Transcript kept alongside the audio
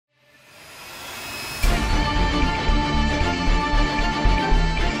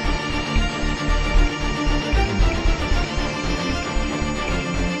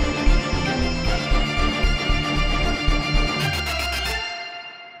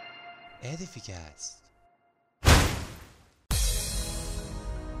Edificast.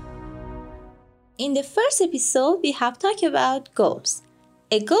 In the first episode, we have talked about goals.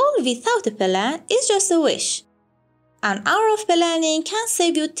 A goal without a plan is just a wish. An hour of planning can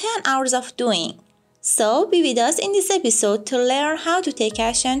save you 10 hours of doing. So be with us in this episode to learn how to take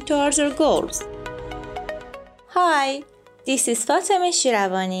action towards your goals. Hi, this is Fatemeh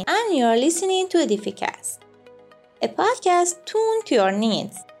Shiravani and you are listening to Edificast, a podcast tuned to your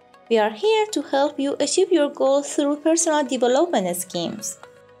needs. We are here to help you achieve your goals through personal development schemes.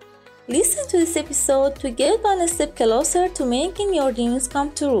 Listen to this episode to get one step closer to making your dreams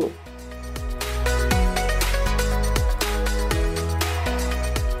come true.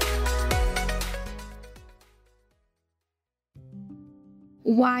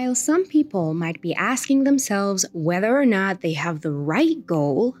 While some people might be asking themselves whether or not they have the right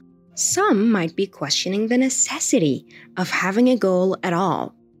goal, some might be questioning the necessity of having a goal at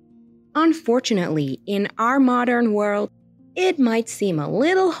all. Unfortunately, in our modern world, it might seem a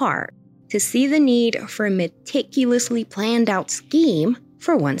little hard to see the need for a meticulously planned out scheme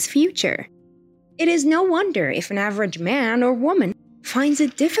for one's future. It is no wonder if an average man or woman finds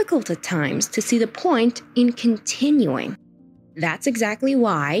it difficult at times to see the point in continuing. That's exactly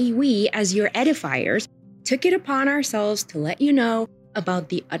why we, as your edifiers, took it upon ourselves to let you know about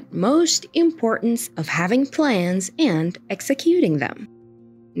the utmost importance of having plans and executing them.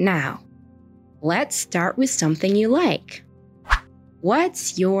 Now, let's start with something you like.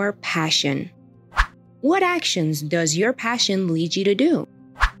 What's your passion? What actions does your passion lead you to do?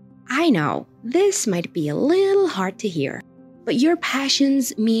 I know, this might be a little hard to hear, but your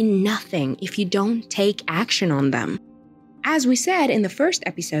passions mean nothing if you don't take action on them. As we said in the first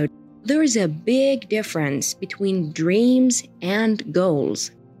episode, there is a big difference between dreams and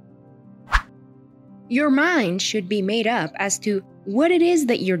goals. Your mind should be made up as to what it is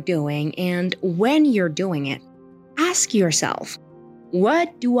that you're doing and when you're doing it. Ask yourself,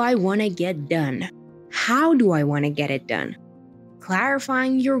 what do I want to get done? How do I want to get it done?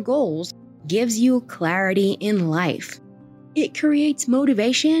 Clarifying your goals gives you clarity in life. It creates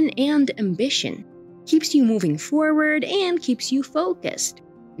motivation and ambition, keeps you moving forward, and keeps you focused.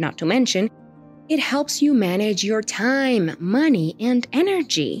 Not to mention, it helps you manage your time, money, and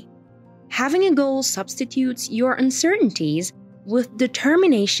energy. Having a goal substitutes your uncertainties with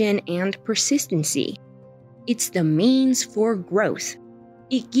determination and persistency. It's the means for growth.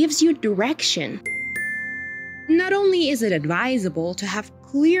 It gives you direction. Not only is it advisable to have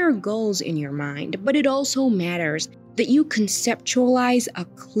clear goals in your mind, but it also matters that you conceptualize a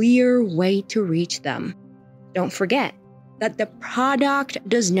clear way to reach them. Don't forget that the product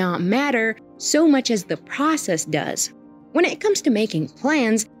does not matter so much as the process does. When it comes to making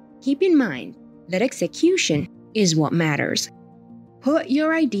plans, keep in mind that execution is what matters. Put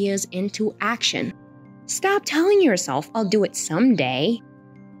your ideas into action. Stop telling yourself, I'll do it someday.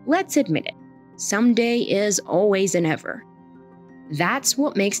 Let's admit it, someday is always and ever. That's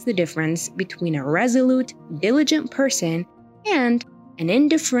what makes the difference between a resolute, diligent person and an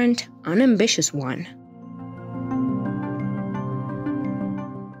indifferent, unambitious one.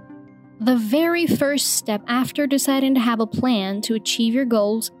 The very first step after deciding to have a plan to achieve your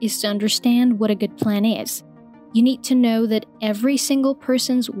goals is to understand what a good plan is. You need to know that every single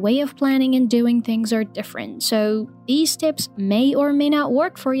person's way of planning and doing things are different, so these tips may or may not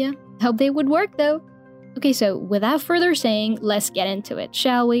work for you. Hope they would work though. Okay, so without further saying, let's get into it,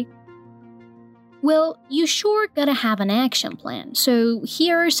 shall we? Well, you sure gotta have an action plan, so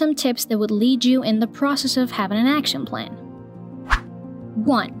here are some tips that would lead you in the process of having an action plan.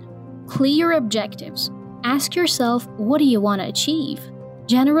 1. Clear objectives. Ask yourself, what do you want to achieve?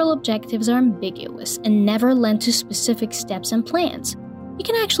 General objectives are ambiguous and never lend to specific steps and plans. You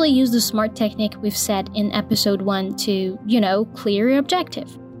can actually use the SMART technique we've said in episode 1 to, clear your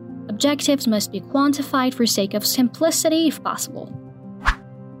objective. Objectives must be quantified for sake of simplicity if possible.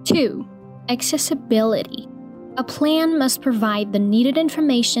 2. Accessibility. A plan must provide the needed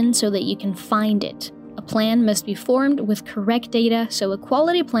information so that you can find it. A plan must be formed with correct data, so a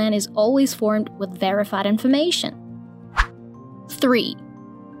quality plan is always formed with verified information. 3.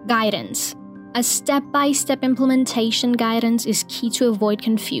 Guidance. A step-by-step implementation guidance is key to avoid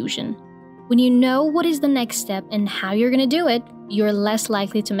confusion. When you know what is the next step and how you're going to do it, you're less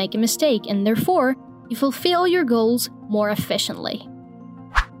likely to make a mistake and therefore, you fulfill your goals more efficiently.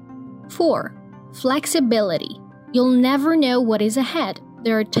 4. Flexibility. You'll never know what is ahead.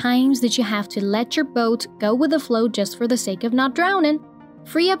 There are times that you have to let your boat go with the flow just for the sake of not drowning.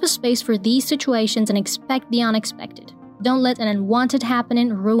 Free up a space for these situations and expect the unexpected. Don't let an unwanted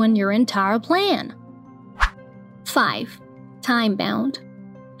happening ruin your entire plan. 5. Time-bound.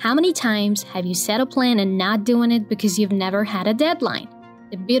 How many times have you set a plan and not doing it because you've never had a deadline?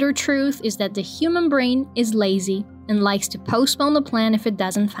 The bitter truth is that the human brain is lazy and likes to postpone the plan if it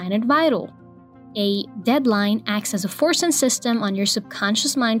doesn't find it vital. A deadline acts as a forcing system on your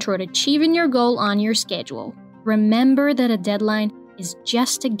subconscious mind toward achieving your goal on your schedule. Remember that a deadline is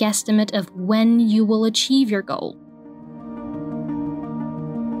just a guesstimate of when you will achieve your goal.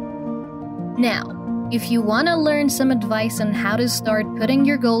 Now, if you want to learn some advice on how to start putting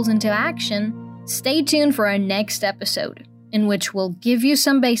your goals into action, stay tuned for our next episode, in which we'll give you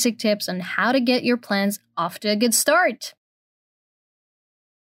some basic tips on how to get your plans off to a good start.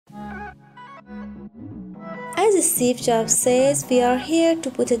 As Steve Jobs says, we are here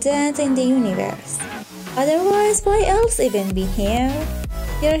to put a dent in the universe. Otherwise, why else even be here?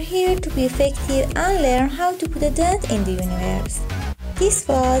 We are here to be effective and learn how to put a dent in the universe. This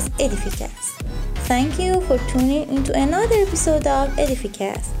was Edificast. Thank you for tuning into another episode of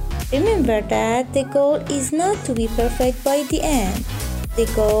Edificast. Remember that the goal is not to be perfect by the end. The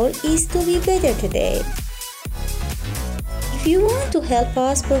goal is to be better today. If you want to help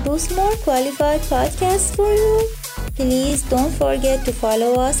us produce more qualified podcasts for you, please don't forget to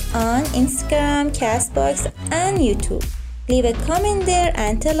follow us on Instagram, Castbox, and YouTube. Leave a comment there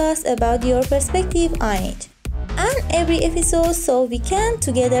and tell us about your perspective on it. And every episode so we can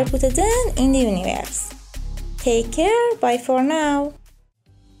together put a dent in the universe. Take care. Bye for now.